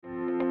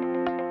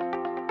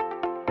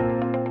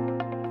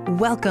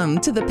Welcome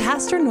to the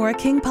Pastor Nora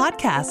King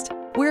podcast.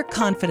 We're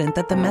confident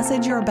that the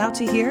message you're about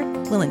to hear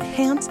will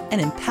enhance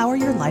and empower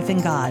your life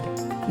in God.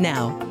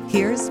 Now,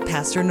 here's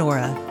Pastor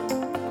Nora.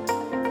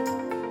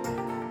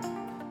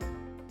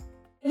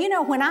 You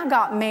know, when I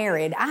got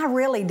married, I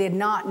really did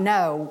not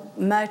know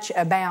much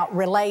about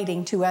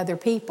relating to other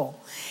people.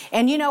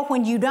 And you know,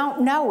 when you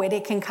don't know it,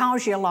 it can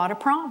cause you a lot of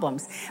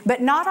problems.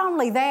 But not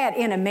only that,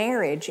 in a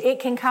marriage, it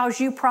can cause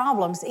you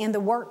problems in the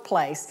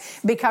workplace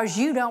because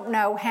you don't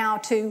know how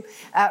to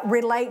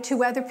relate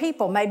to other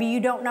people. Maybe you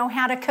don't know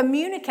how to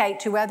communicate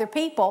to other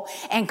people,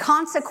 and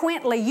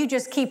consequently, you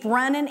just keep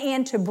running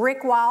into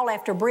brick wall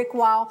after brick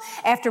wall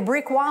after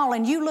brick wall,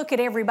 and you look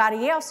at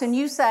everybody else and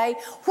you say,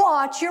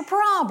 "What's your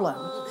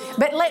problem?"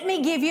 But let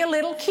me give you a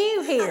little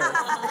cue here.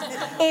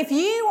 If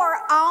you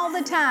are all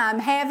the time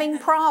having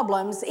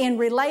problems in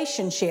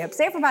relationships,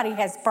 everybody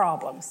has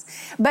problems.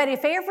 But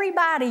if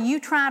everybody you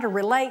try to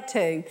relate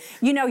to,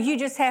 you know, you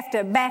just have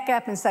to back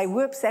up and say,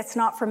 "Whoops, that's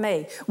not for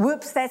me.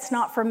 Whoops, that's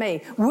not for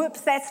me.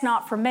 Whoops, that's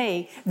not for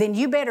me." Then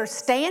you better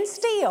stand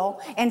still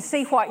and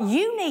see what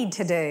you need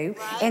to do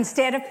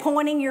instead of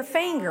pointing your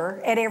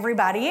finger at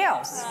everybody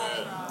else.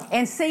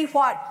 And see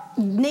what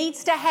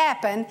needs to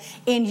happen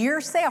in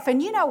yourself.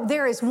 And you know,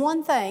 there is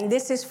one thing,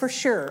 this is for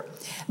sure.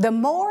 The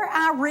more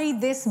I read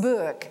this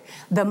book,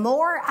 the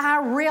more I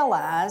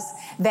realize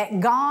that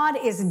God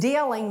is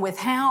dealing with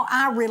how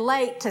I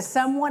relate to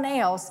someone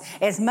else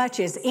as much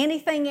as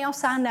anything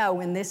else I know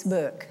in this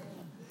book.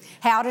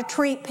 How to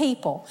treat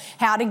people,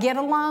 how to get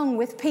along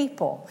with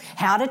people,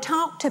 how to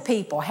talk to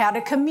people, how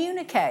to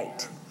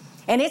communicate.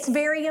 And it's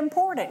very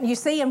important. You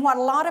see, and what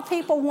a lot of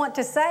people want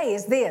to say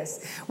is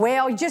this: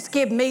 "Well, just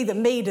give me the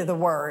meat of the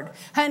word."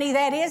 Honey,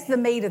 that is the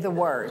meat of the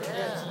word.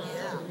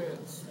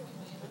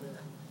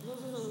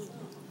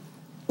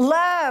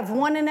 Love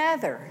one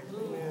another.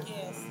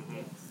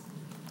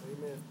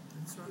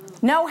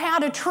 Know how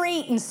to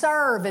treat and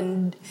serve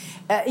and,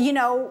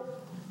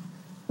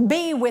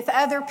 be with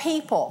other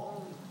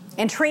people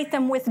and treat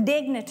them with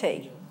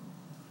dignity.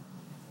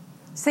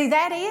 See,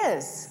 that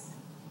is.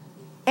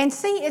 And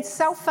see, it's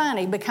so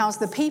funny because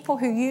the people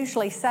who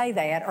usually say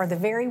that are the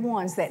very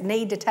ones that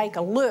need to take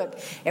a look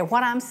at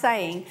what I'm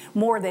saying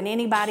more than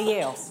anybody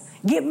else.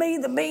 Give me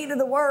the meat of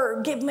the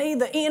word. Give me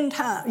the end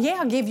time. Yeah,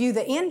 I'll give you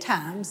the end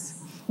times.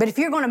 But if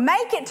you're going to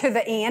make it to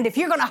the end, if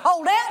you're going to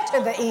hold out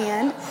to the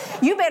end,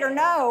 you better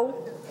know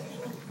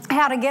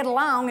how to get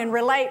along and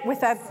relate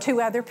with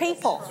to other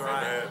people. That's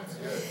right.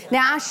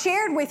 Now, I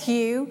shared with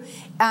you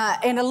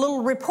in a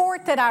little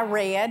report that I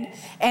read,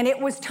 and it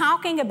was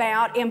talking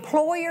about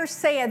employers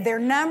said their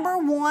number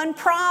one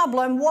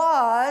problem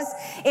was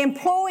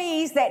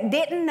employees that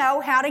didn't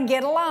know how to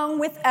get along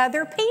with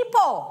other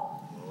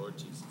people. Lord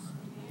Jesus.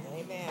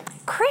 Amen.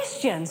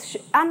 Christians,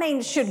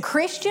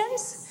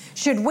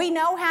 should we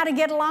know how to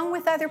get along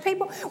with other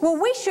people? Well,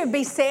 we should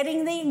be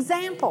setting the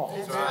example.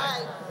 That's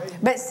right.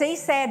 But see,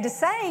 sad to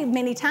say,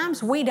 many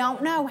times we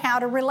don't know how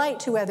to relate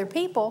to other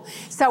people,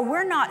 so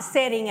we're not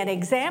setting an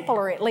example,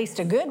 or at least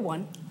a good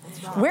one.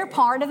 Right. We're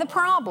part of the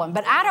problem,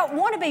 but I don't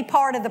want to be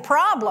part of the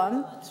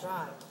problem. That's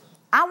right.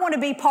 I want to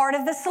be part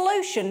of the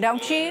solution,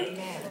 don't you?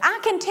 I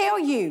can tell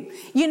you,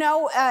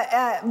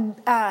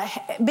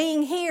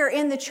 being here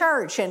in the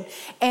church and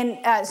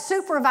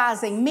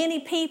supervising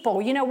many people,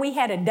 we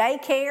had a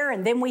daycare,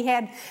 and then we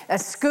had a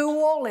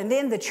school, and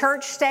then the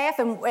church staff,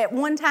 and at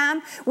one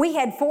time we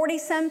had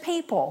 40-some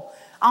people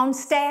on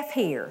staff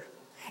here.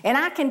 And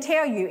I can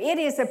tell you, it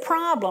is a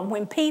problem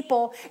when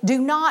people do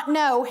not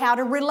know how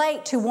to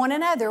relate to one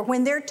another,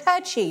 when they're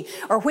touchy,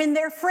 or when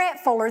they're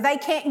fretful, or they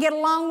can't get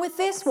along with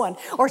this one,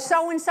 or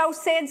so-and-so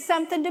said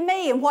something to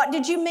me, and what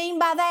did you mean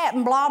by that,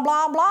 and blah,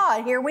 blah, blah,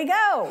 and here we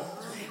go.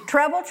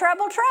 Trouble,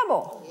 trouble,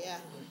 trouble. Yeah.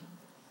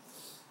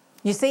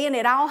 You see, and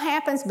it all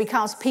happens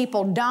because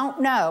people don't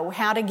know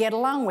how to get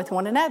along with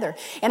one another.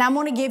 And I'm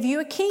going to give you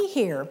a key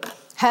here.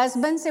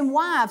 Husbands and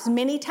wives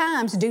many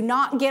times do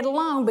not get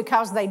along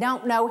because they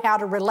don't know how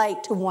to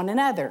relate to one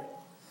another.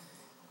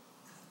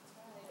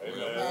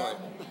 Amen.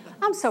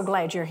 I'm so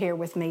glad you're here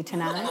with me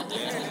tonight.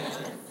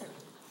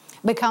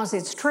 Because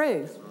it's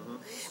true.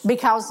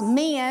 Because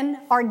men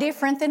are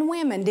different than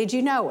women. Did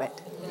you know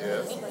it?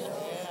 Yes.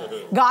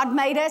 God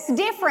made us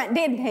different,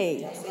 didn't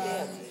He?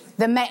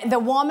 The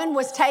woman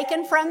was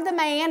taken from the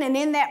man, and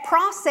in that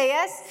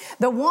process,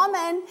 the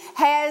woman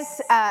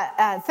has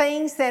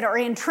things that are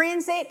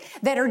intrinsic,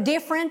 that are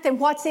different than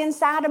what's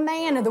inside a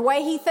man and the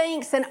way he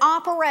thinks and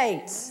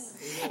operates.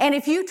 And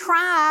if you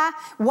try,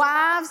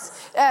 wives,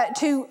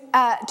 to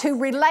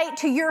relate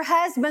to your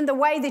husband the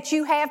way that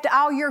you have to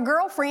all your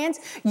girlfriends,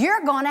 you're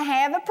going to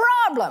have a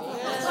problem.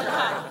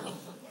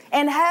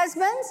 And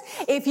husbands,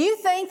 if you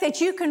think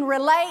that you can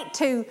relate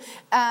to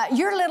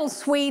your little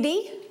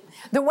sweetie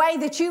the way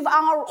that you've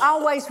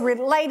always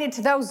related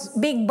to those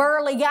big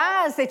burly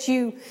guys that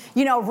you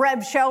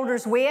rub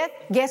shoulders with,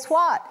 guess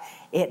what?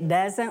 It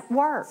doesn't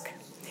work.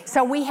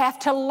 So we have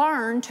to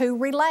learn to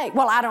relate.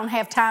 Well, I don't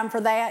have time for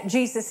that.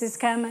 Jesus is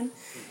coming.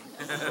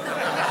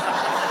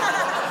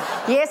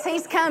 Yes,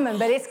 he's coming,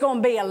 but it's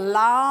going to be a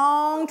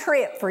long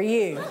trip for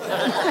you.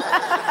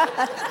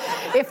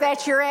 If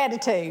that's your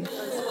attitude.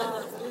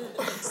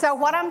 So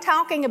what I'm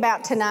talking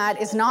about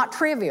tonight is not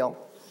trivial.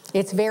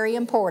 It's very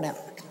important.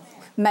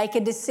 Make a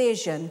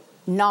decision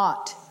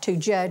not to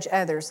judge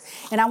others.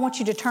 And I want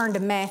you to turn to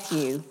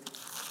Matthew,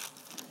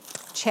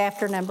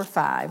 chapter number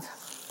 5.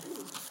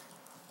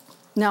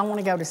 No, I want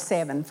to go to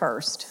 7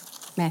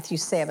 first. Matthew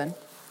 7.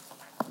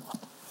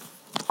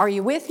 Are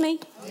you with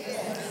me?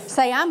 Yes.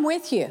 Say, I'm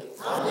with you.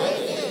 I'm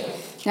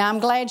with you. Now, I'm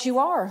glad you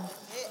are.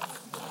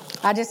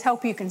 I just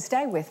hope you can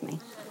stay with me.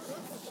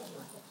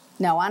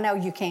 No, I know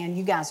you can.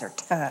 You guys are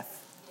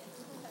tough.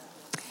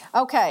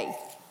 Okay,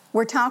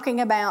 we're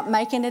talking about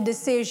making a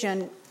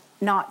decision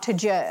not to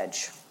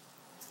judge.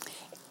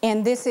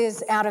 And this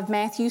is out of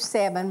Matthew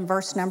 7,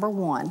 verse number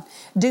 1.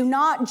 Do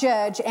not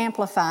judge,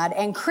 amplified,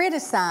 and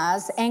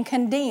criticize and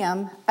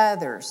condemn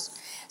others,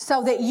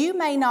 so that you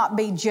may not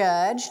be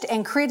judged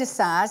and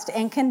criticized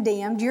and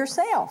condemned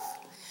yourself.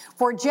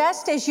 For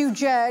just as you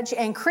judge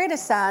and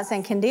criticize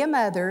and condemn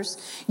others,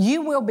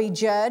 you will be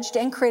judged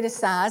and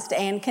criticized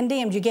and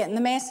condemned. You getting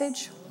the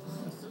message?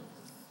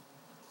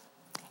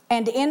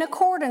 And in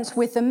accordance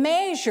with the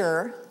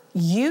measure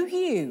you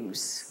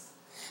use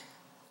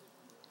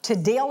to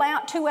deal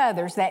out to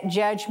others that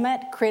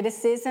judgment,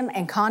 criticism,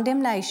 and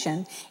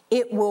condemnation,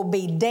 it will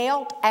be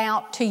dealt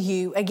out to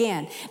you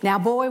again. Now,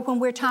 boy, when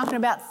we're talking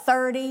about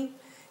 30,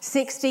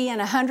 60,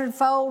 and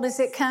 100-fold as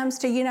it comes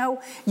to,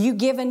 you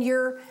giving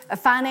your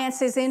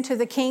finances into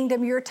the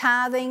kingdom, your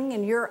tithing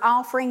and your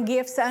offering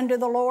gifts unto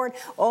the Lord,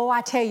 oh,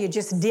 I tell you,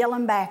 just deal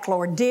them back,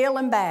 Lord, deal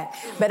them back.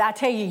 But I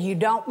tell you, you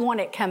don't want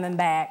it coming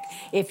back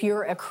if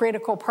you're a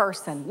critical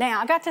person. Now,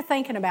 I got to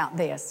thinking about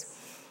this.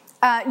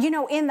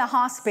 In the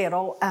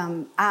hospital,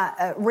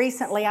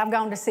 recently I've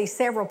gone to see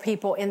several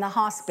people in the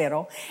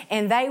hospital,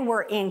 and they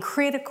were in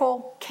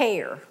critical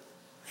care.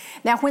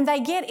 Now, when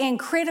they get in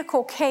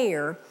critical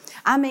care,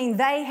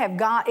 they have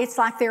got, it's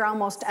like they're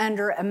almost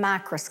under a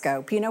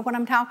microscope. You know what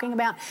I'm talking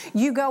about?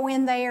 You go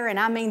in there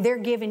and they're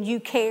giving you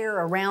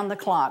care around the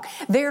clock.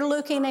 They're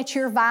looking at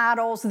your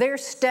vitals. They're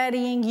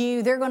studying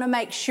you. They're going to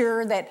make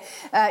sure that,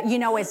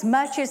 as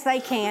much as they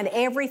can,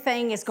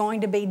 everything is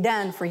going to be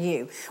done for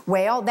you.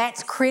 Well,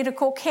 that's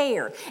critical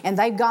care. And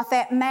they've got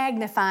that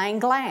magnifying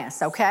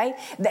glass, okay?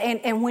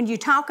 And when you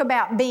talk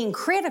about being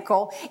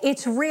critical,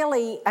 it's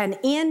really an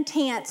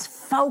intense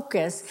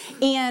focus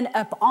in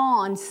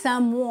upon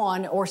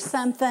someone or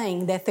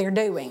something that they're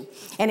doing.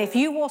 And if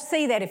you will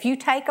see that, if you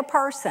take a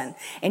person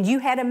and you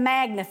had a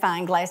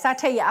magnifying glass, I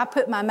tell you, I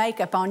put my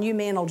makeup on, you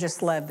men will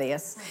just love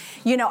this.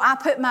 I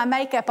put my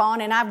makeup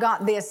on and I've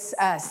got this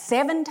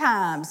 7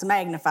 times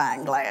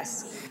magnifying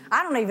glass.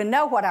 I don't even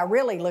know what I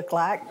really look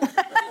like.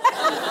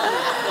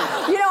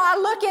 I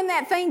look in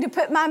that thing to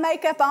put my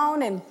makeup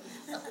on and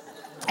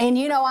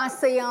I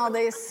see all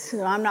this.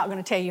 I'm not going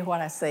to tell you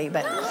what I see,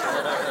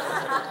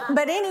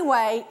 but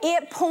anyway,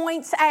 it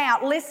points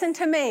out, listen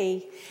to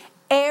me,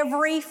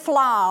 every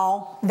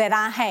flaw that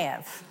I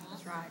have.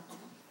 That's right.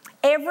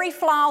 Every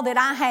flaw that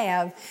I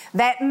have,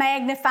 that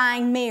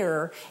magnifying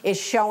mirror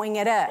is showing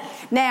it up.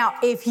 Now,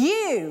 if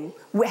you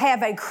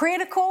have a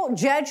critical,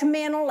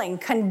 judgmental, and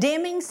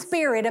condemning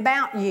spirit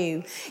about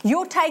you,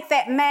 you'll take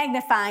that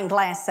magnifying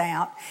glass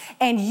out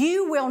and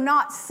you will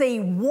not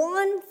see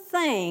one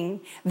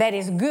thing that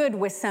is good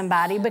with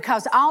somebody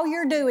because all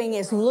you're doing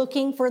is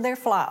looking for their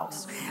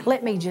flaws.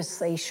 Let me just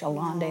see,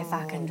 Shalonda, if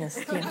I can just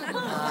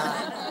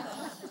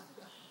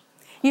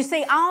You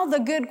see, all the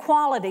good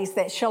qualities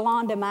that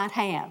Shalonda might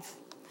have,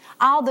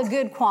 all the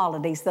good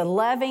qualities, the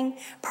loving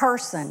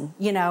person,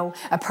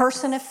 a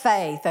person of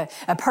faith,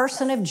 a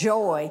person of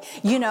joy,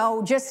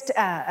 just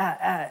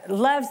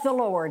loves the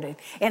Lord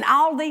and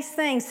all these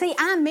things. See,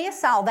 I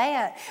miss all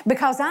that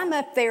because I'm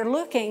up there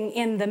looking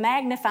in the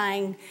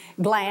magnifying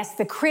glass,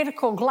 the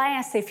critical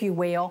glass, if you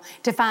will,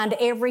 to find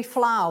every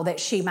flaw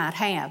that she might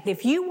have.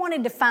 If you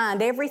wanted to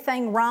find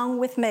everything wrong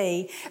with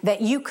me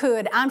that you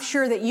could, I'm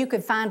sure that you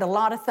could find a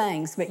lot of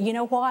things, but you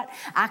know what?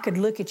 I could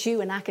look at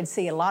you and I could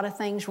see a lot of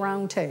things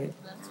wrong too.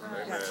 That's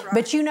right.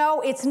 But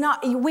it's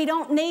not, we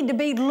don't need to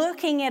be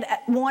looking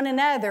at one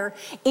another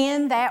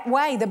in that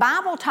way. The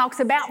Bible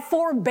talks about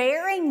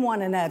forbearing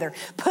one another,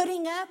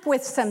 putting up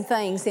with some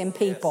things in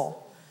people.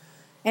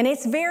 And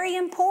it's very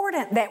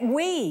important that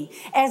we,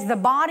 as the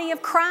body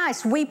of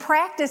Christ, we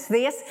practice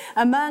this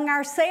among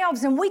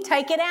ourselves and we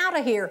take it out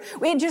of here.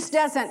 It just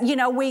doesn't,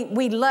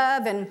 we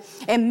love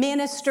and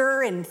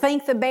minister and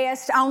think the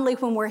best only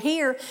when we're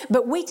here,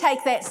 but we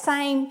take that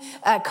same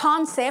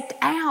concept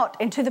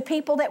out into the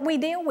people that we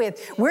deal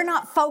with. We're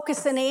not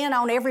focusing in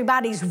on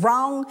everybody's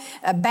wrong,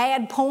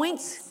 bad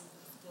points.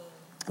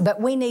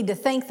 But we need to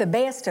think the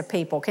best of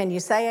people. Can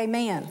you say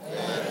amen?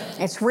 Amen.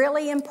 It's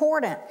really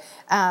important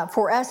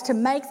for us to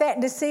make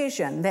that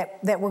decision that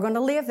we're going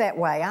to live that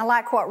way. I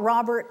like what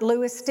Robert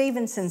Louis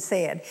Stevenson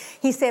said.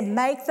 He said,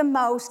 make the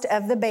most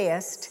of the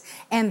best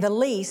and the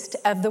least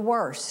of the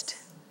worst.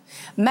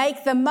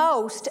 Make the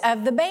most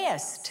of the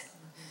best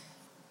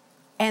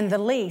and the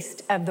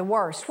least of the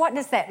worst. What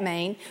does that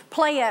mean?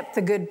 Play up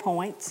the good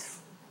points.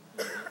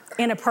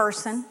 in a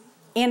person,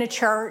 in a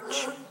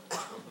church,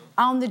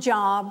 on the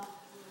job,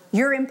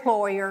 your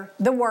employer,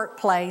 the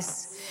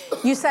workplace.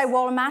 You say,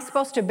 well, am I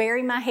supposed to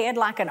bury my head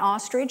like an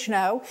ostrich?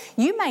 No.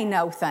 You may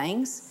know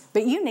things,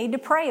 but you need to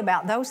pray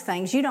about those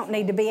things. You don't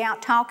need to be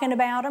out talking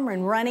about them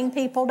and running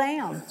people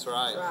down. That's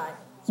right.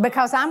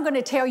 Because I'm going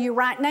to tell you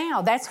right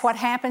now, that's what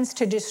happens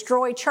to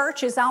destroy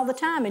churches all the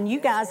time. And you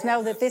guys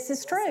know that this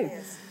is true.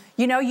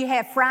 You know, you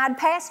have fried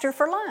pastor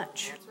for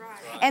lunch.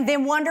 And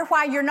then wonder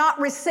why you're not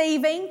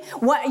receiving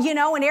what, you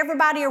know, and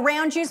everybody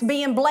around you is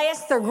being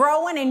blessed, they're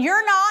growing, and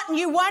you're not, and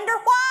you wonder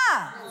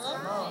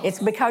why. It's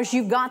because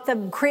you've got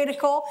the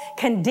critical,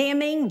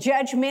 condemning,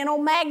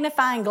 judgmental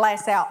magnifying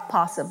glass out,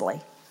 possibly.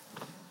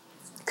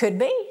 Could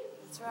be.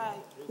 That's right.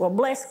 Well,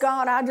 bless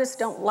God, I just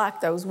don't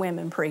like those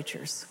women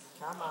preachers.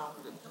 Come on.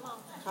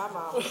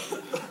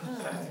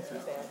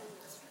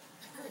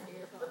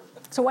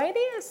 It's the way it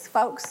is,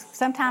 folks.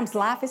 Sometimes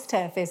life is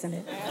tough, isn't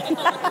it?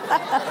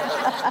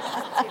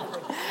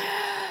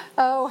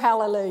 Oh,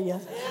 hallelujah.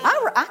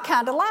 I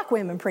kind of like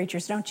women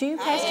preachers, don't you,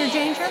 Pastor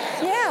Ginger?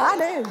 Yeah, I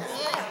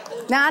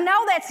do. Now, I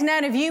know that's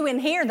none of you in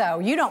here, though.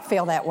 You don't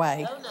feel that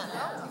way.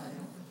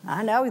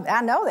 I know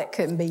that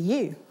couldn't be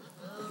you.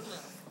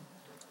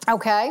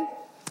 Okay.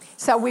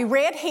 So we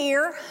read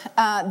here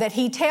that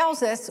he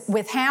tells us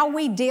with how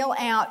we deal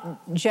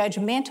out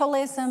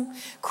judgmentalism,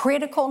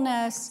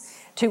 criticalness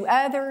to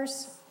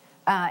others,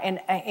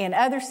 and in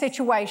other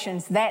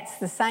situations, that's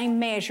the same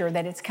measure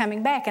that it's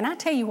coming back. And I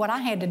tell you what I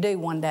had to do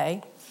one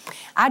day.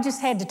 I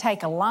just had to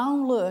take a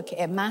long look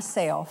at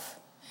myself,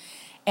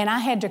 and I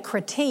had to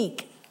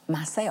critique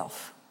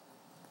myself.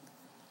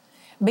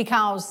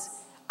 Because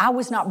I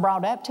was not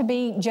brought up to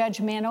be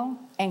judgmental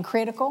and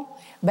critical,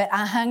 but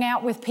I hung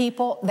out with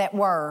people that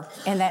were,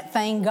 and that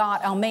thing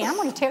got on me. I'm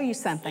going to tell you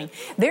something.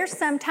 There's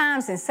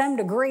sometimes in some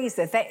degrees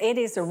that it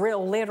is a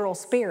real literal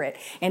spirit,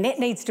 and it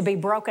needs to be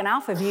broken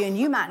off of you, and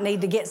you might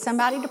need to get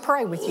somebody to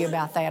pray with you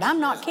about that.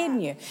 I'm not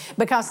kidding you,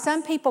 because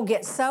some people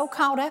get so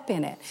caught up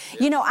in it.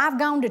 You know, I've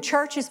gone to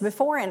churches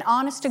before, and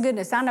honest to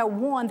goodness, I know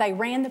one, they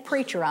ran the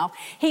preacher off.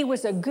 He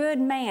was a good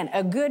man,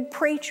 a good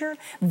preacher,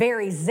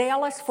 very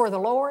zealous for the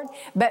Lord,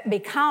 but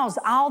because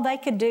all they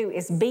could do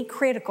is be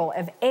critical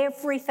of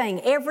everything,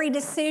 every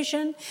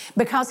decision,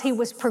 because he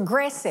was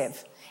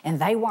progressive,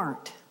 and they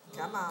weren't.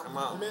 Come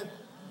on.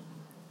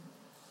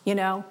 You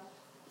know,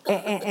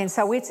 and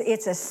so it's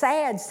a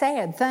sad,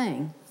 sad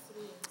thing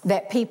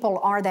that people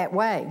are that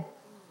way.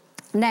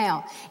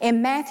 Now,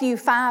 in Matthew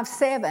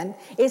 5:7,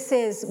 it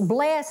says,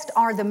 blessed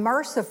are the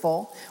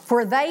merciful,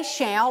 for they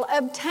shall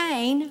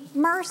obtain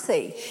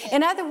mercy.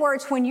 In other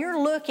words, when you're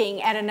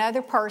looking at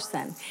another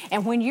person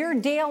and when you're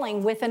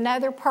dealing with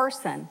another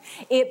person,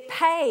 it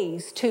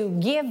pays to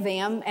give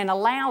them and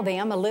allow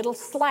them a little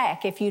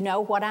slack, if you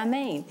know what I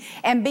mean,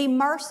 and be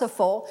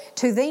merciful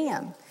to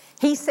them.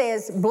 He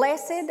says,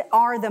 blessed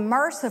are the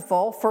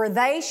merciful, for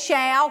they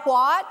shall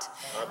what?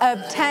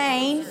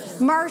 Obtain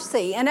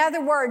mercy. In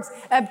other words,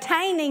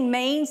 obtaining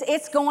means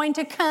it's going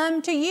to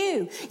come to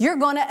you. You're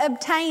going to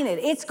obtain it.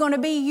 It's going to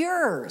be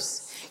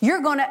yours.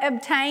 You're going to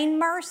obtain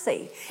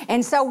mercy.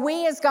 And so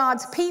we as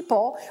God's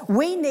people,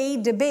 we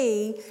need to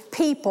be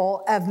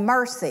people of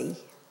mercy.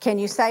 Can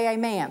you say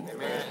amen?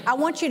 Amen. I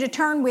want you to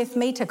turn with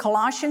me to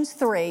Colossians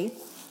 3.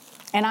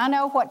 And I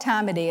know what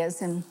time it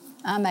is, and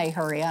I may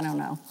hurry, I don't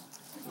know.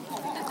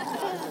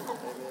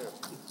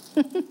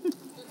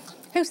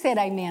 Who said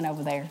amen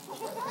over there?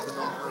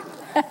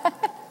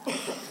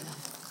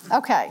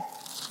 Okay.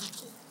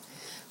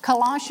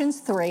 Colossians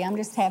 3. I'm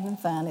just having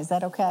fun. Is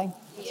that okay?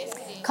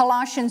 Yes.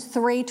 Colossians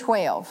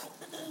 3:12.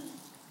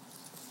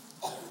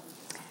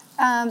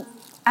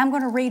 I'm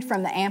going to read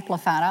from the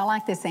Amplified. I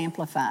like this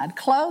Amplified.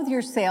 Clothe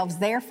yourselves,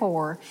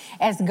 therefore,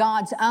 as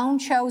God's own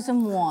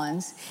chosen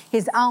ones,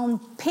 His own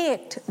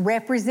picked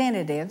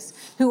representatives,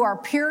 who are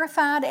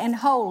purified and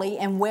holy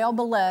and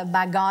well-beloved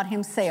by God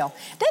Himself.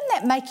 Doesn't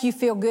that make you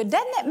feel good?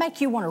 Doesn't that make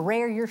you want to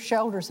rear your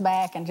shoulders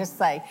back and just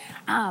say,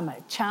 I'm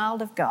a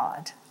child of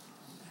God.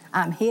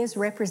 I'm His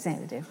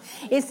representative.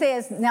 It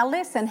says, now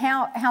listen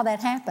how that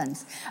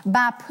happens.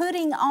 By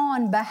putting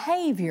on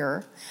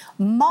behavior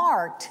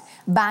marked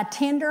by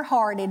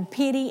tender-hearted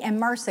pity and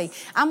mercy.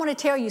 I'm going to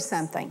tell you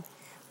something.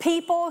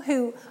 People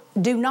who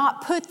do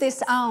not put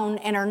this on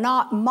and are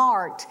not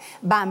marked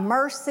by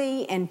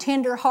mercy and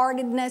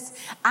tender-heartedness,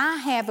 I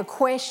have a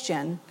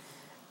question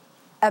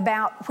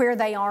about where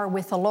they are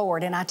with the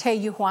Lord, and I tell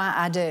you why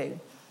I do.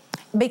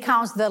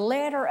 Because the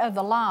letter of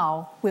the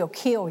law will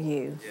kill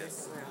you.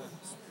 Yes.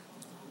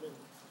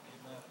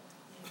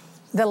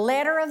 The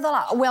letter of the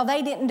law. Well,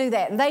 they didn't do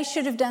that. They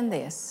should have done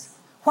this.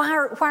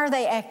 Why are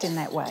they acting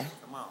that way?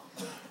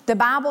 The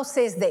Bible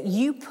says that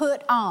you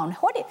put on.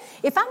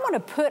 If I'm going to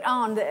put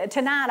on,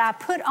 tonight I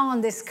put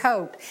on this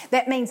coat,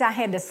 that means I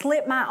had to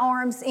slip my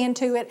arms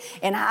into it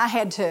and I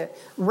had to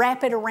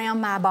wrap it around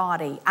my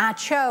body. I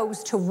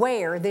chose to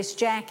wear this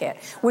jacket.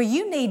 Well,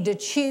 you need to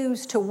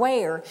choose to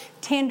wear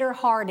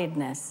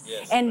tender-heartedness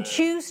and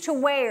choose to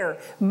wear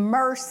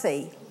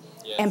mercy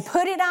and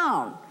put it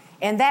on.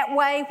 And that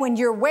way, when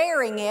you're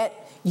wearing it,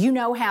 you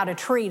know how to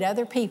treat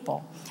other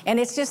people. And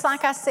it's just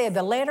like I said,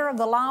 the letter of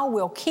the law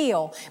will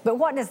kill, but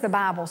what does the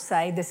Bible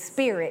say? The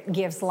Spirit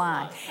gives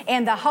life.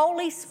 And the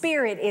Holy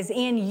Spirit is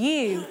in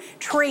you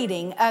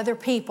treating other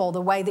people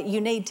the way that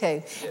you need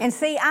to. And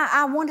see,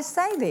 I want to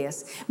say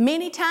this.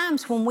 Many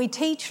times when we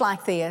teach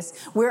like this,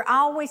 we're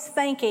always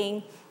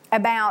thinking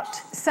about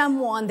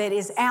someone that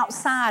is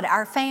outside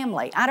our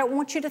family. I don't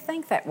want you to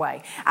think that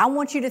way. I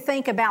want you to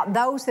think about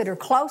those that are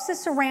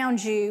closest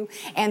around you,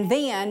 and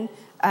then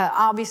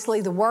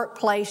obviously the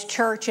workplace,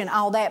 church, and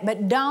all that,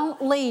 but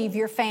don't leave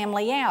your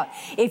family out.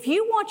 If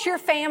you want your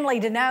family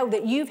to know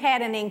that you've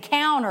had an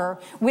encounter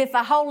with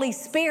the Holy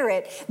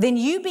Spirit, then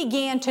you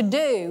begin to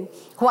do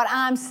what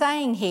I'm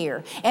saying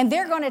here. And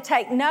they're going to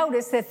take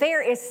notice that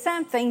there is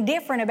something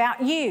different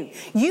about you.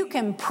 You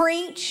can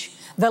preach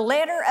the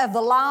letter of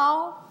the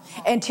law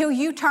until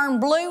you turn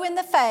blue in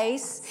the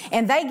face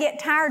and they get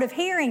tired of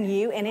hearing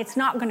you, and it's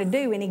not going to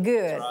do any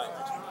good.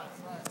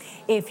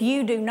 If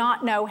you do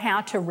not know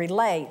how to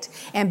relate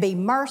and be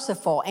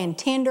merciful and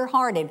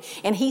tender-hearted.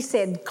 And he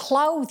said,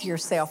 clothe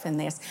yourself in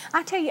this.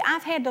 I tell you,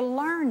 I've had to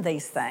learn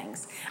these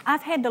things.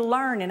 I've had to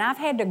learn and I've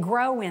had to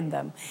grow in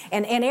them.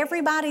 And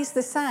everybody's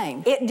the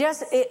same. It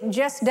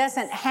just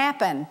doesn't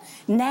happen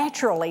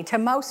naturally to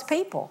most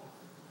people.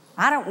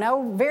 I don't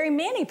know very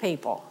many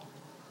people.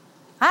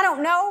 I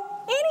don't know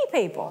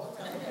any people.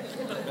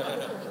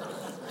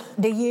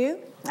 Do you?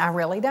 I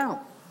really don't.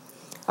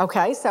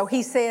 Okay, so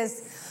he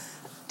says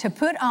to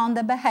put on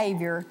the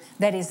behavior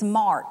that is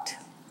marked.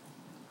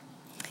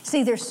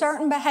 See, there's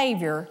certain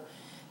behavior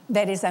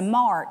that is a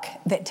mark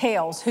that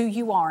tells who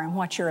you are and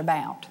what you're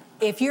about.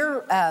 If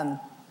you're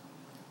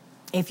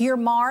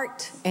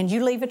marked and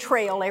you leave a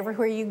trail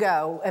everywhere you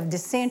go of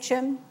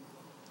dissension,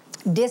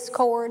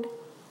 discord,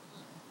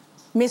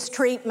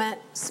 mistreatment,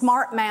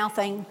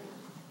 smart-mouthing,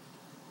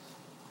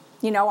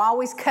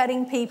 always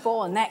cutting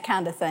people and that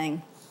kind of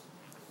thing,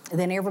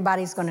 then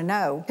everybody's going to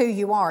know who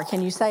you are.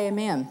 Can you say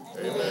amen?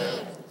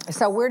 Amen.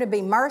 So we're to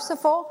be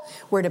merciful.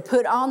 We're to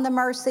put on the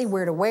mercy.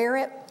 We're to wear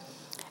it.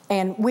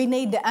 And we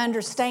need to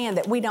understand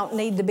that we don't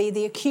need to be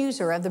the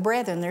accuser of the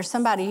brethren. There's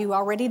somebody who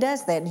already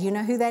does that. Do you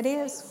know who that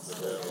is?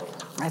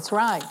 That's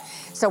right.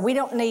 So we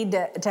don't need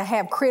to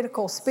have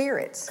critical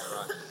spirits.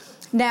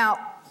 Now,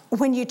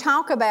 when you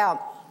talk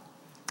about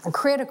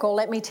critical,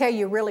 let me tell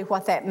you really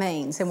what that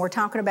means. And we're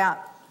talking about,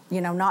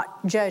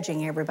 not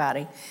judging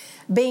everybody.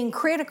 Being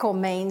critical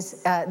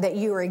means that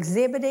you are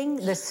exhibiting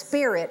the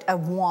spirit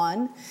of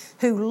one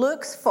who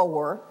looks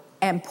for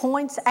and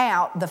points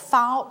out the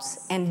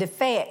faults and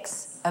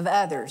defects of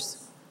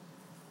others.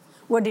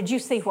 Well, did you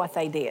see what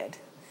they did?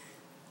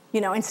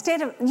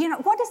 Instead of,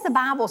 what does the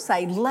Bible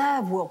say?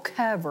 Love will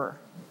cover.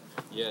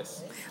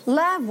 Yes.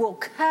 Love will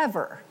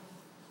cover.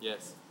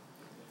 Yes.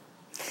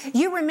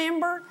 You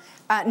remember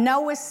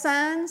Noah's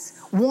sons?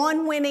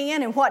 One went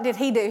in, and what did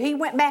he do? He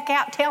went back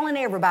out telling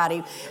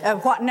everybody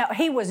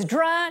he was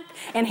drunk,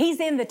 and he's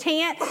in the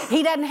tent.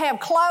 He doesn't have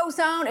clothes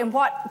on, and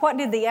what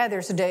did the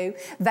others do?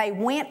 They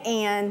went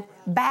in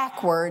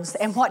backwards,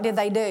 and what did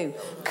they do?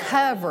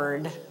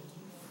 Covered.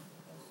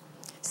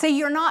 See,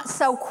 you're not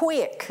so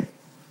quick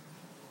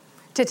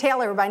to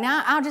tell everybody.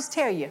 Now, I'll just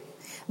tell you,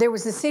 there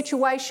was a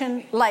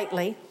situation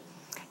lately,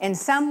 and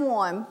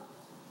someone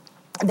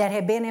that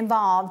had been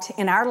involved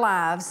in our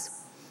lives,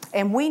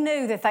 and we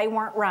knew that they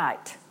weren't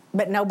right,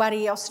 but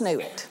nobody else knew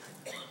it.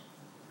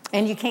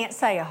 And you can't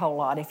say a whole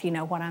lot if you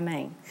know what I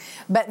mean.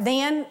 But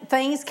then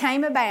things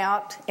came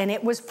about, and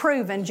it was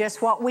proven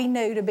just what we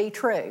knew to be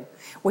true.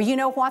 Well, you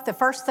know what? The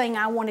first thing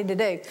I wanted to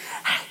do,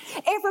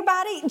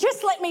 everybody,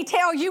 just let me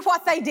tell you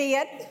what they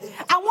did.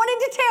 I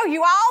wanted to tell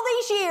you all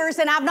these years,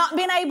 and I've not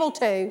been able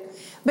to.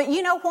 But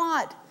you know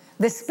what?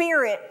 The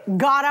Spirit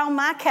got on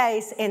my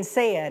case and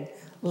said,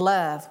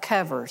 love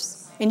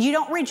covers. And you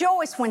don't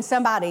rejoice when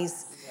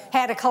somebody's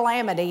had a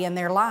calamity in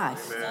their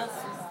life. Amen.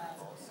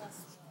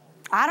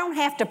 I don't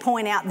have to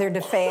point out their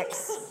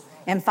defects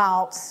and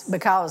faults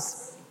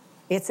because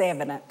it's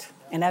evident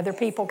and other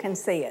people can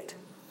see it.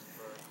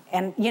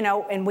 And,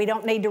 and we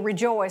don't need to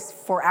rejoice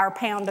for our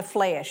pound of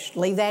flesh.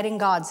 Leave that in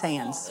God's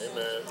hands.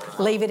 Amen.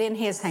 Leave it in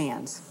His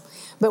hands.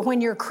 But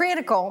when you're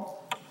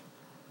critical,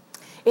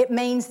 it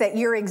means that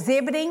you're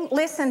exhibiting,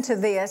 listen to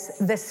this,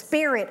 the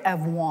spirit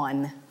of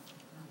one.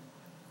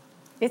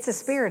 It's a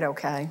spirit,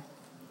 okay?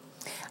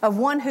 Of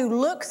one who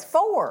looks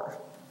for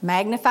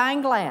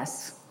magnifying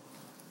glass.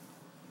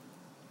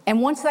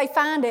 And once they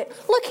find it,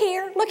 look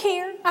here,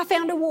 I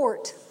found a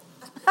wart.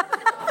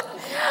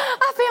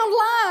 I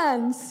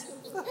found lines.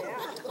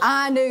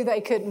 I knew they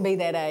couldn't be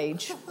that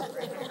age.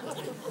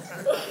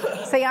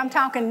 See, I'm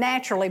talking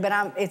naturally,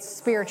 but it's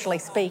spiritually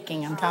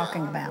speaking I'm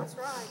talking about.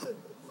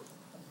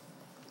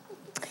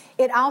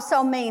 It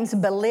also means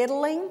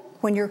belittling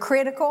when you're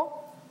critical.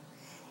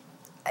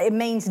 It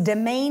means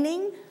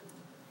demeaning.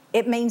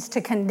 It means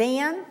to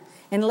condemn.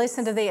 And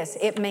listen to this.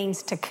 It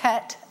means to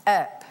cut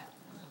up.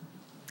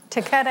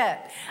 To cut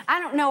up.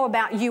 I don't know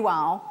about you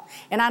all,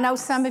 and I know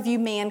some of you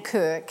men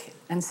cook,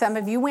 and some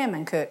of you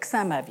women cook,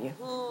 some of you.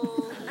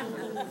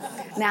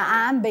 Now,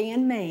 I'm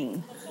being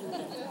mean.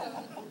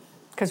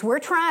 because we're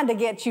trying to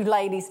get you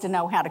ladies to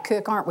know how to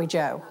cook, aren't we,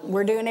 Joe?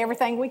 We're doing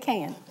everything we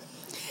can.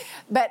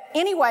 But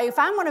anyway, if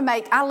I'm going to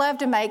make, I love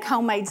to make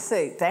homemade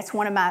soup. That's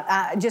one of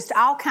my, just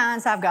all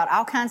kinds, I've got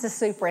all kinds of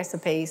soup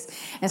recipes.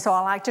 And so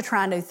I like to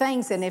try new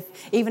things. And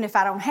even if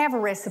I don't have a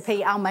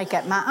recipe, I'll make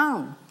up my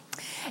own.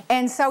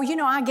 And so,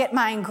 I get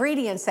my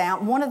ingredients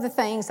out. One of the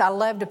things I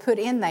love to put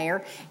in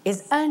there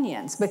is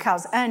onions,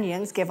 because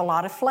onions give a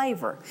lot of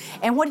flavor.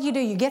 And what do?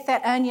 You get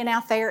that onion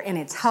out there and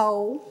it's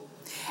whole.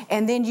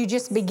 And then you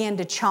just begin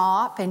to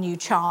chop and you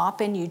chop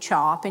and you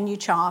chop and you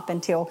chop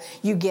until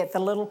you get the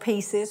little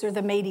pieces or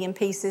the medium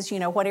pieces,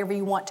 whatever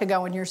you want to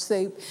go in your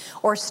soup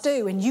or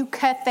stew. And you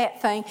cut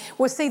that thing.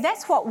 Well, see,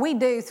 that's what we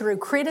do through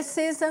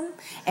criticism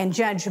and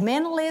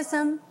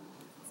judgmentalism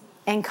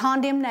and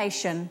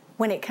condemnation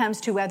when it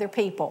comes to other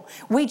people.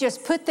 We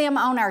just put them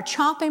on our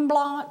chopping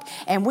block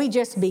and we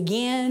just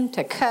begin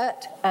to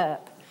cut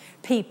up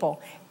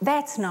people.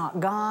 That's not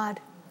God.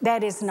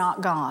 That is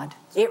not God.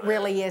 It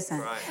really isn't.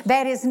 Right.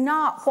 That is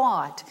not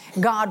what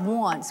God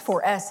wants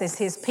for us as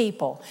His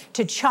people,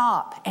 to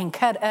chop and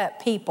cut up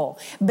people,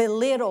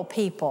 belittle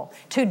people,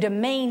 to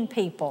demean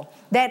people.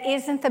 That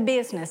isn't the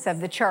business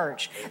of the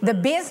church. The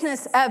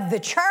business of the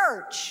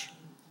church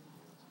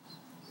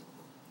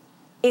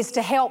is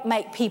to help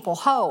make people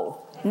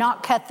whole,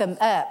 not cut them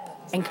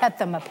up and cut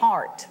them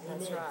apart.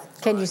 Right.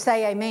 Can you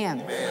say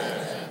amen?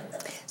 Amen?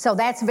 So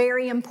that's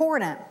very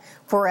important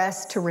for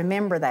us to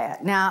remember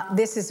that. Now,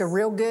 this is a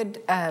real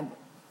good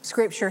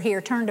scripture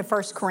here. Turn to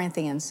 1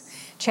 Corinthians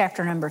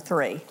chapter number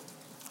 3.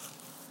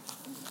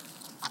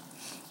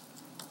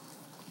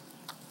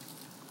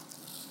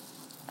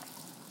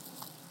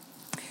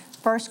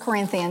 First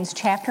Corinthians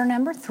chapter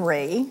number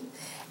 3,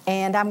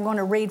 and I'm going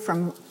to read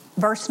from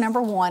verse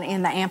number 1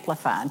 in the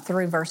Amplified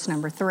through verse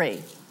number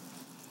 3.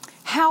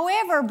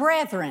 However,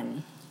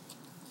 brethren,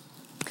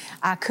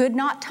 I could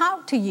not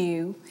talk to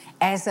you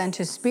as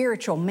unto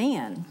spiritual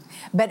men,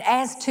 but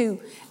as to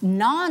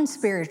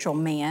non-spiritual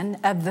men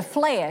of the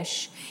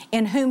flesh,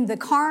 in whom the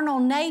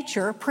carnal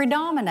nature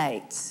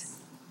predominates.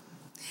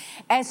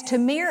 As to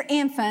mere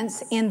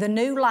infants in the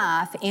new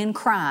life in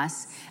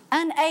Christ,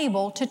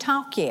 unable to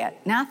talk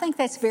yet. Now, I think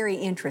that's very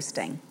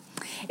interesting.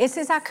 It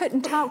says, I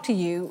couldn't talk to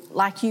you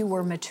like you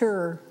were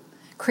mature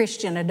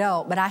Christian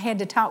adult, but I had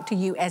to talk to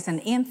you as an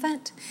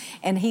infant.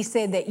 And he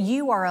said that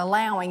you are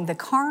allowing the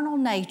carnal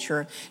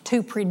nature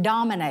to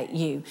predominate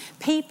you.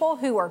 People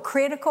who are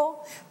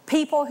critical,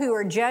 people who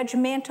are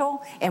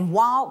judgmental and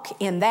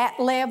walk in that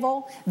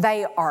level,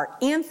 they are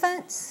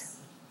infants.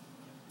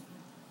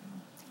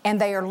 And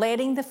they are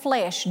letting the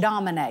flesh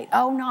dominate.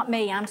 Oh, not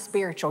me, I'm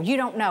spiritual. You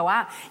don't know.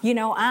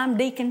 I'm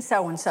deacon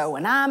so-and-so,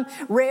 and I'm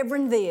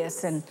reverend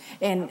this, and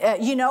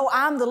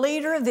I'm the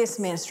leader of this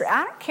ministry.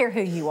 I don't care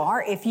who you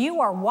are. If you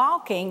are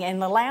walking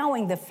and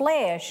allowing the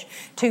flesh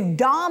to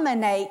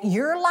dominate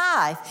your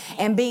life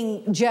and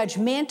being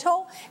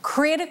judgmental,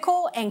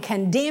 critical, and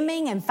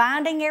condemning and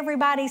finding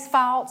everybody's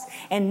faults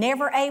and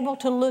never able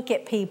to look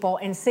at people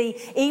and see,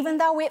 even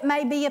though it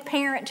may be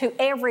apparent to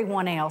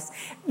everyone else,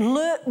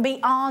 look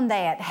beyond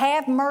that.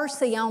 Have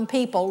mercy on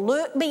people.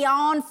 Look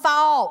beyond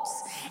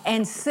faults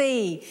and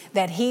see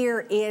that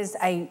here is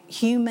a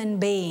human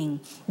being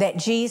that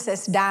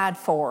Jesus died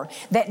for,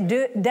 that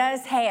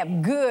does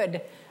have good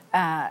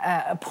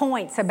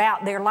points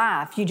about their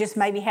life. You just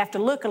maybe have to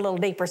look a little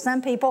deeper.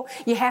 Some people,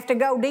 you have to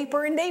go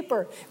deeper and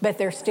deeper, but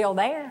they're still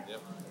there.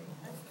 Yep.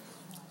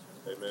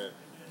 Amen.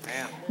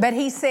 But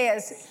he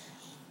says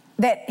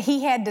that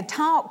he had to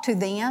talk to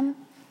them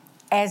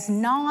as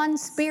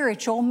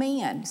non-spiritual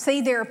men.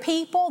 See, there are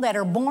people that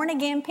are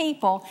born-again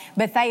people,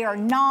 but they are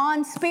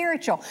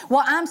non-spiritual.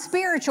 Well, I'm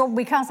spiritual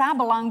because I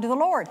belong to the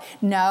Lord.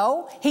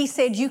 No, he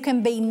said you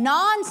can be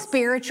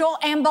non-spiritual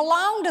and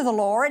belong to the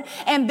Lord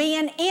and be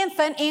an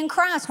infant in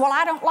Christ. Well,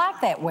 I don't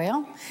like that.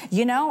 Well,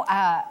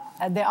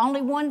 the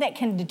only one that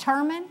can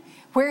determine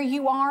where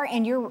you are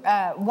in your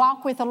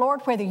walk with the Lord,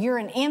 whether you're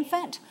an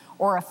infant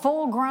or a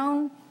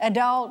full-grown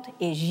adult,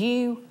 is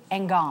you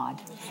and God.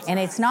 And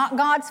it's not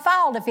God's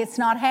fault if it's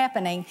not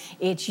happening.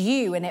 It's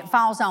you, and it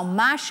falls on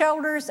my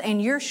shoulders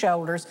and your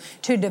shoulders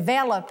to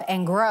develop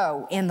and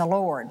grow in the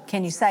Lord.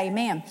 Can you say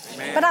amen?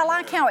 Amen. But I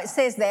like how it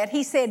says that.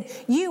 He said,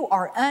 you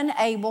are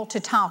unable to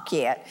talk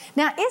yet.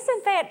 Now,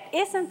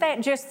 isn't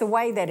that just the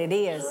way that it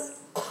is?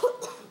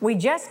 We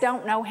just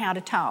don't know how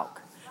to talk.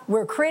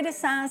 We're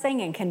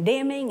criticizing and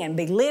condemning and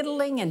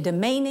belittling and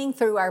demeaning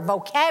through our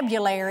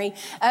vocabulary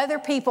other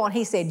people. And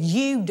he said,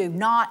 you do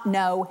not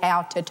know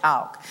how to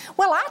talk.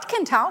 Well, I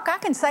can talk. I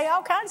can say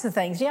all kinds of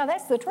things. Yeah,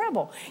 that's the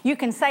trouble. You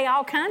can say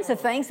all kinds of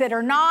things that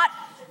are not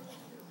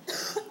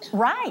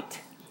right.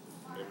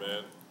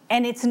 Amen.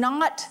 And it's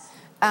not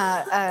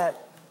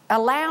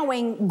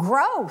allowing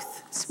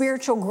growth,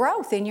 spiritual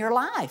growth in your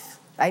life.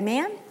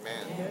 Amen?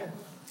 Amen.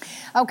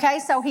 Okay,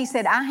 so he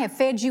said, I have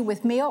fed you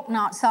with milk,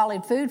 not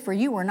solid food, for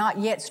you are not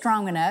yet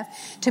strong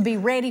enough to be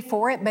ready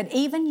for it. But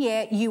even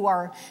yet you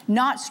are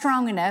not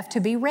strong enough to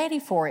be ready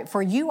for it.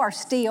 For you are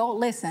still,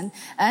 listen,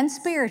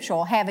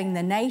 unspiritual, having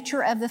the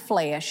nature of the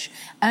flesh,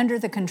 under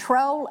the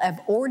control of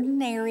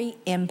ordinary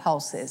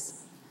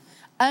impulses.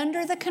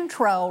 under the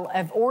control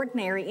of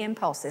ordinary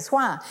impulses.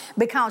 Why?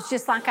 Because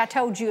just like I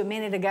told you a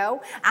minute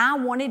ago, I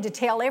wanted to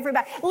tell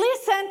everybody,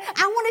 listen,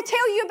 I want to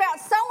tell you about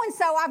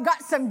so-and-so. I've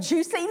got some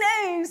juicy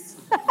news.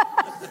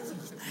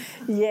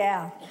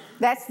 Yeah,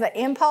 that's the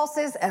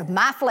impulses of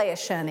my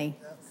flesh, honey.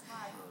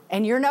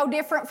 And you're no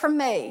different from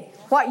me.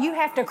 What, you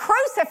have to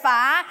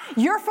crucify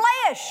your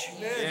flesh.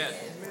 Yes.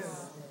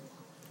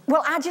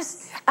 Well, I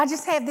just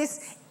have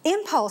this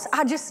impulse.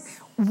 I just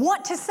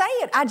want to say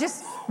it. I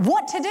just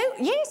want to do.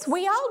 Yes,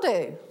 we all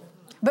do.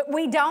 But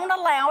we don't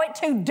allow it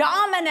to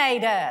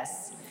dominate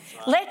us.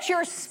 Let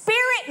your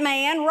spirit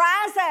man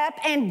rise up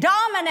and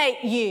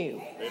dominate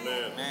you.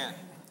 Amen.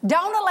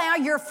 Don't allow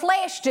your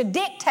flesh to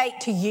dictate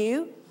to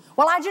you.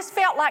 Well, I just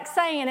felt like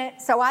saying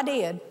it, so I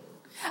did.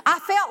 I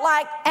felt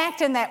like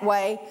acting that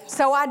way,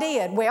 so I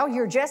did. Well,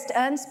 you're just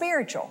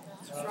unspiritual.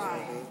 That's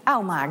right.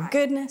 Oh, my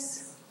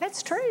goodness.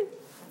 That's true.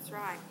 That's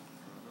right.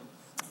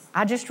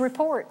 I just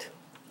report.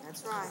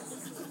 That's right.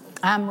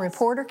 I'm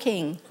reporter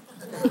king.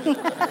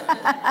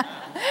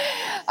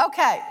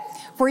 Okay.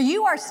 For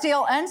you are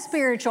still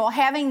unspiritual,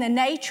 having the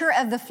nature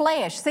of the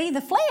flesh. See,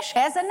 the flesh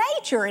has a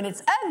nature, and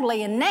it's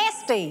ugly and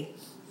nasty.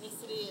 Yes,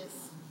 it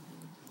is.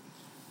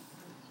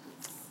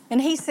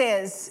 And he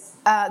says,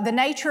 the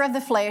nature of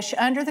the flesh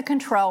under the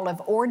control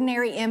of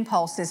ordinary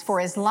impulses, for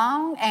as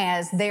long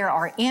as there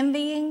are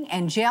envying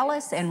and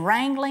jealous and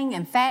wrangling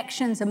and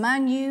factions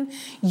among you,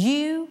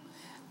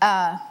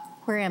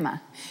 where am I?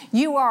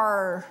 You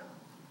are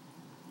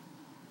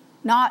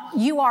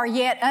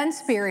yet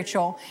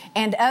unspiritual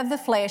and of the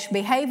flesh,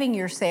 behaving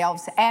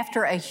yourselves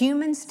after a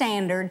human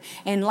standard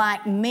and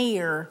like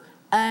mere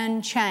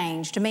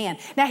unchanged men.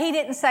 Now, he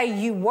didn't say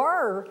you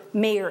were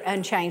mere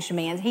unchanged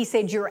men. He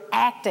said you're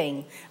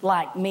acting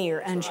like mere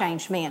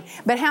unchanged men.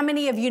 But how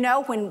many of you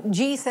know when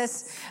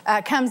Jesus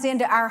comes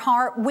into our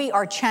heart, we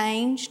are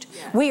changed.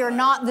 We are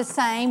not the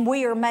same.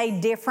 We are made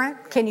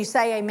different. Can you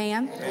say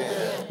amen?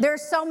 Amen.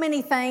 There's so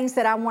many things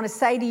that I want to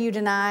say to you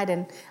tonight,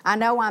 and I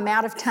know I'm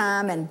out of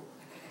time, and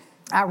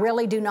I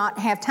really do not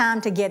have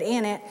time to get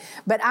in it,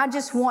 but I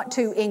just want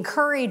to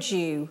encourage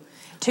you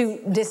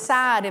to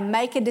decide and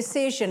make a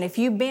decision. If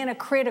you've been a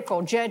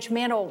critical,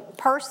 judgmental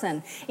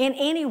person in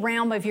any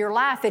realm of your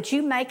life, that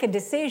you make a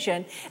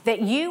decision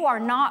that you are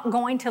not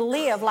going to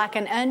live like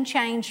an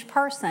unchanged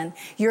person.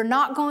 You're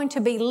not going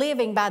to be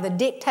living by the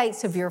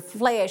dictates of your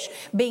flesh,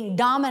 being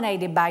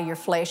dominated by your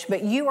flesh,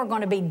 but you are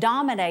going to be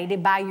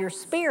dominated by your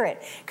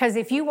spirit. Because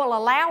if you will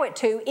allow it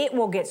to, it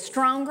will get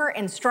stronger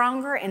and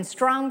stronger and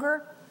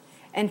stronger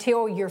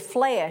until your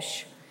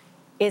flesh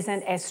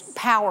isn't as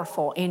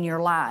powerful in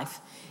your life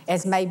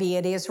as maybe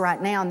it is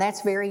right now, and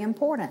that's very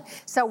important.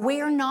 So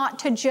we are not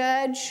to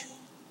judge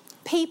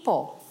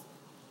people,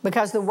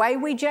 because the way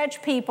we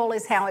judge people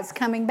is how it's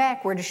coming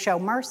back. We're to show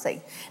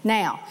mercy.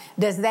 Now,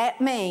 does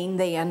that mean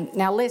then,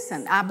 now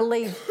listen, I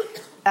believe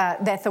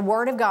that the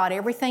Word of God,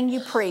 everything you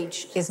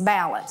preach is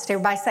balanced.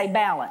 Everybody say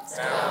balanced.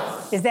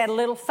 Balanced. Is that a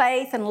little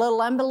faith and a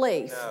little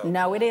unbelief?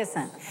 No, it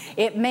isn't.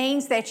 It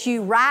means that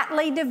you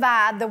rightly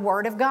divide the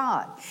Word of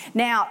God.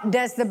 Now,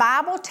 does the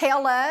Bible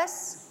tell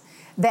us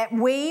that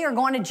we are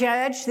going to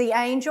judge the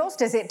angels?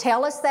 Does it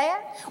tell us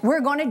that?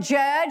 We're going to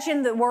judge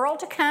in the world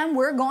to come.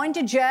 We're going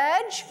to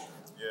judge?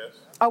 Yes.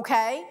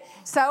 Okay.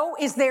 So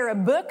is there a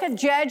book of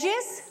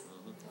Judges?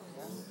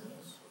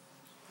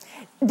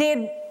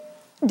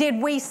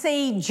 Did we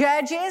see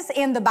judges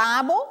in the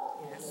Bible?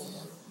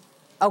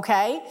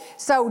 Okay,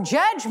 so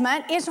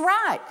judgment is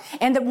right.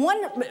 And the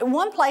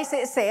one place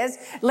it says,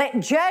 let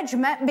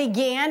judgment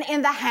begin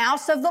in the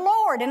house of the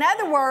Lord. In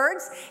other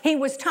words, he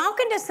was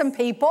talking to some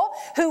people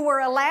who were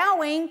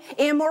allowing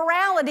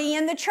immorality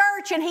in the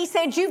church, and he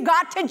said, you've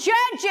got to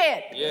judge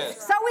it.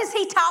 Yes. So is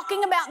he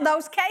talking about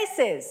those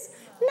cases?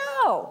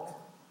 No.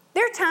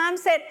 There are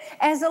times that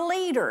as a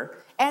leader,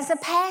 as a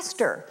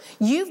pastor,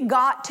 you've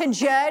got to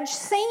judge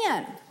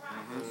sin.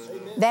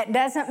 That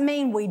doesn't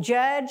mean we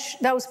judge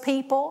those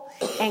people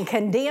and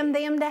condemn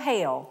them to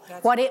hell.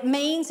 What it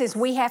means is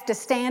we have to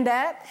stand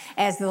up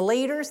as the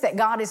leaders that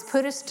God has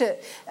put us to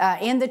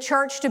in the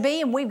church to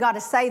be, and we've got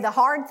to say the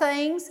hard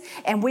things,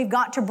 and we've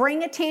got to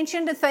bring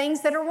attention to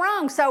things that are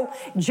wrong. So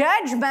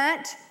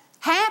judgment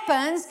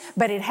happens,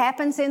 but it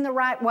happens in the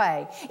right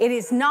way. It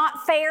is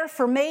not fair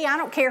for me, I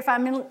don't care if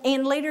I'm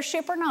in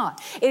leadership or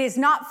not, it is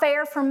not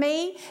fair for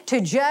me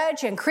to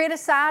judge and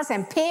criticize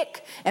and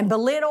pick and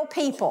belittle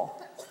people.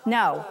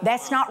 No,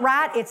 that's not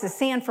right. It's a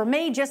sin for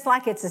me just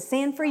like it's a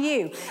sin for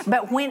you.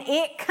 But when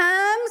it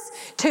comes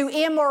to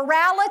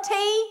immorality,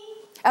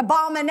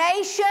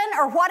 abomination,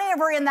 or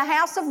whatever in the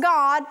house of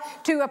God,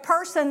 to a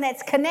person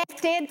that's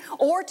connected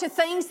or to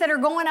things that are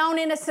going on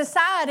in a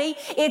society,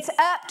 it's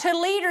up to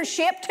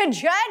leadership to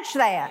judge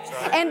that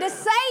and to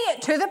say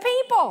it to the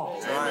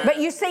people. But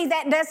you see,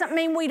 that doesn't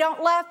mean we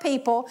don't love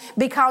people,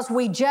 because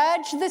we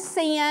judge the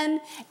sin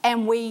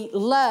and we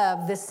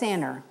love the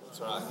sinner.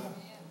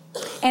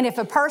 And if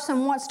a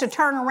person wants to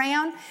turn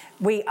around,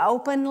 we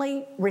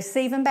openly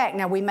receive them back.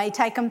 Now, we may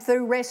take them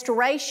through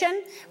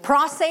restoration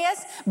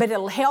process, but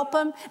it'll help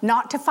them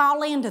not to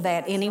fall into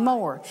that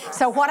anymore.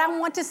 So what I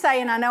want to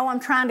say, and I know I'm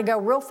trying to go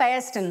real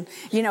fast and,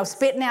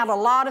 spitting out a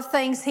lot of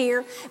things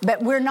here,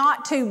 but we're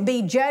not to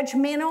be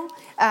judgmental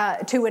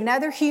to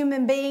another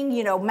human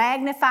being,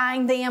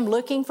 magnifying them,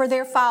 looking for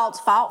their faults,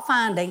 fault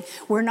finding.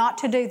 We're not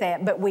to do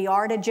that, but we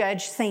are to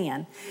judge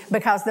sin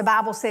because the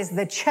Bible says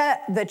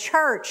the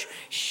church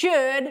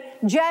should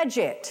judge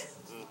it.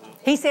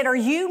 He said, are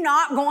you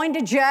not going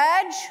to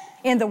judge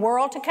in the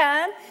world to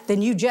come?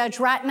 Then you judge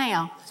right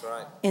now. That's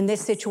right. In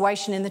this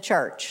situation in the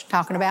church,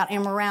 talking about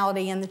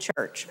immorality in the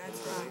church.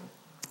 That's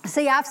right.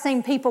 See, I've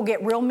seen people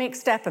get real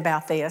mixed up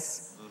about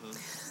this.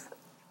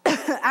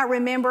 I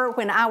remember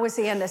when I was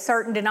in a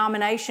certain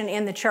denomination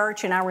in the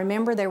church, and I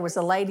remember there was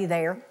a lady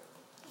there,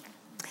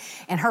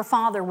 and her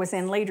father was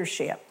in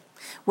leadership.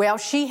 Well,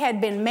 she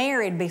had been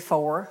married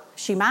before.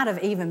 She might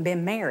have even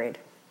been married,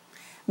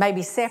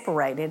 maybe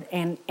separated,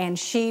 and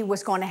she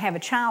was going to have a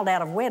child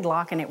out of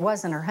wedlock, and it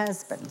wasn't her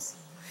husband's.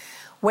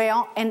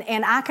 Well,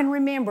 and I can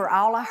remember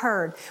all I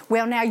heard.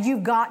 Well, now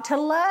you've got to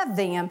love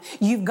them.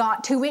 You've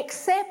got to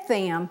accept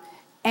them.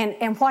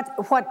 And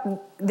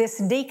what this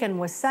deacon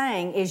was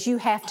saying is you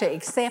have to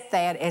accept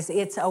that as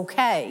it's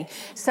okay.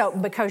 So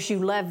because you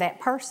love that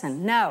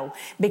person. No,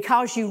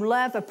 because you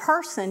love a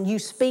person, you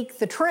speak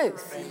the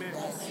truth. Amen.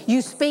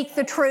 You speak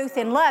the truth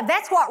in love.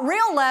 That's what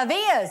real love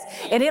is.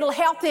 And it'll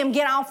help them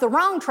get off the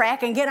wrong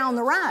track and get on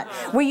the right.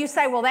 Well, you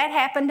say, well, that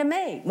happened to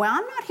me. Well,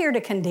 I'm not here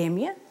to condemn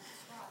you.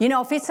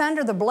 If it's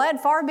under the blood,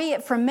 far be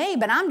it from me.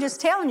 But I'm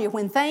just telling you,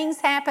 when things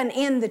happen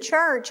in the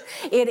church,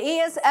 it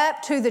is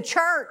up to the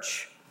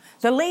church,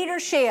 the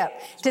leadership,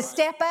 to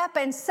step up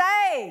and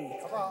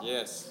say.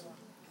 Yes.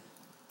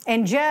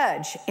 And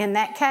judge in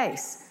that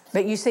case.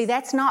 But you see,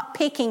 that's not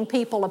picking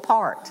people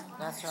apart.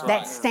 That's right.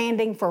 That's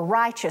standing for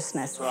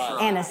righteousness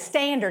and a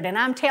standard. And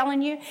I'm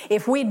telling you,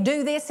 if we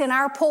do this in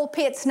our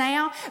pulpits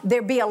now,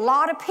 there'd be a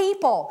lot of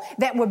people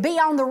that would be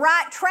on the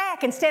right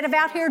track instead of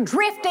out here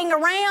drifting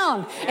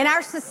around and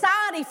our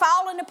society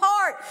falling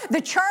apart.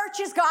 The church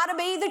has got to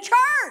be the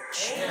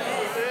church.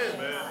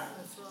 Amen.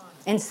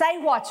 And say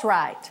what's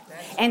right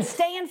and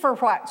stand for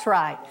what's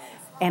right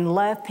and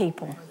love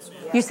people.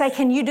 You say,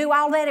 can you do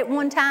all that at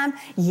one time?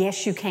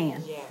 Yes, you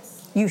can.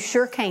 You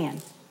sure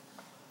can.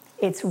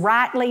 It's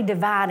rightly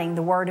dividing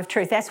the word of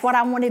truth. That's what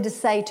I wanted to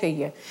say to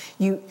you.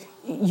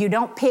 You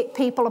don't pick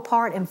people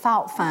apart and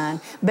fault find,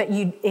 but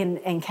you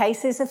in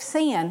cases of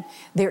sin,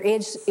 there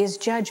is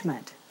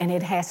judgment, and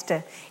it has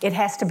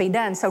to be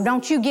done. So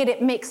don't you get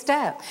it mixed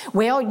up.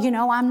 Well,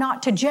 I'm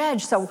not to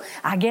judge, so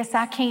I guess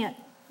I can't,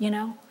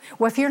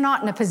 Well, if you're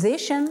not in a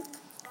position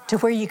to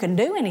where you can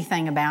do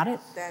anything about it,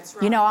 that's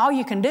right. All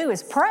you can do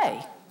is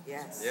pray.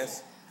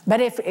 Yes. But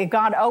if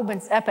God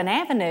opens up an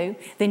avenue,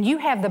 then you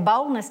have the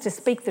boldness to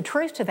speak the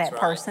truth to that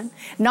person,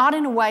 not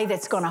in a way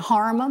that's going to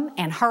harm them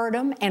and hurt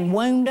them and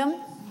wound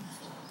them.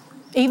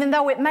 Even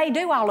though it may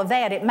do all of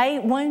that, it may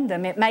wound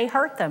them, it may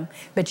hurt them,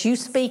 but you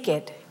speak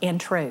it in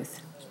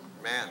truth.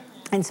 Amen.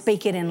 And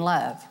speak it in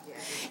love.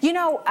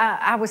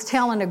 I was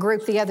telling a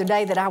group the other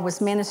day that I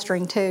was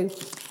ministering to,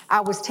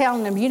 I was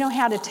telling them,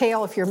 how to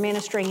tell if you're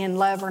ministering in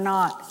love or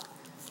not?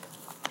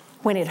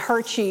 When it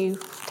hurts you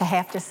to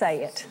have to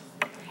say it.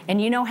 And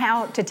you know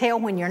how to tell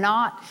when you're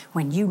not?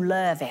 When you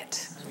love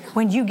it.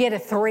 When you get a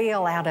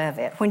thrill out of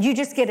it. When you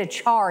just get a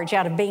charge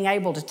out of being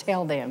able to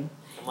tell them.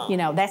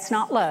 That's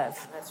not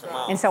love. That's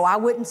right. And so I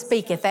wouldn't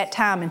speak at that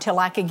time until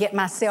I could get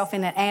myself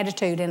in an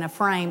attitude and a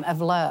frame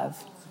of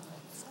love.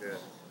 That's good.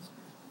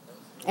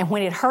 And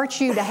when it hurts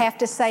you to have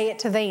to say it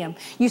to them.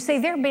 You see,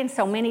 there have been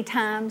so many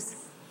times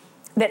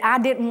that I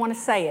didn't want to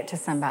say it to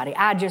somebody.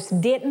 I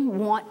just didn't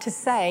want to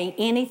say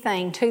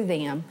anything to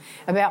them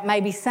about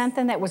maybe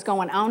something that was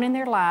going on in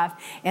their life,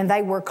 and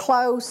they were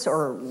close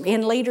or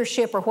in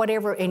leadership or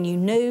whatever, and you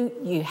knew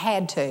you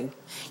had to.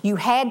 You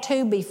had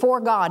to before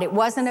God. It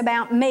wasn't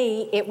about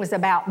me. It was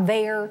about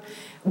their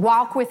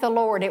walk with the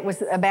Lord. It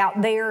was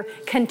about their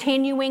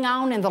continuing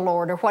on in the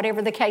Lord or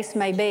whatever the case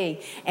may be.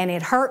 And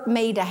it hurt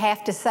me to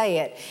have to say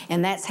it,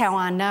 and that's how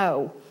I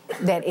know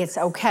that it's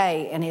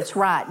okay and it's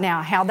right.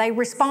 Now, how they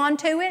respond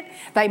to it,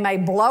 they may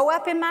blow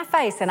up in my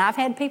face, and I've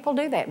had people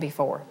do that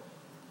before.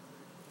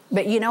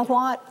 But you know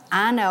what?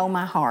 I know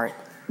my heart.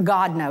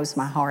 God knows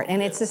my heart,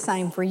 and it's the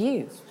same for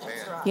you.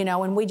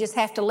 And we just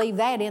have to leave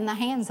that in the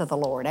hands of the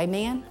Lord.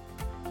 Amen?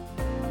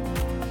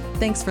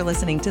 Thanks for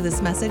listening to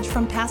this message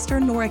from Pastor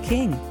Nora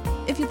King.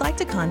 If you'd like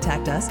to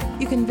contact us,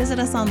 you can visit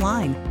us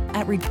online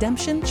at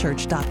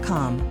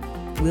redemptionchurch.com.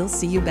 We'll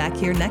see you back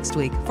here next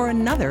week for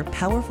another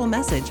powerful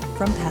message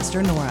from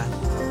Pastor Nora.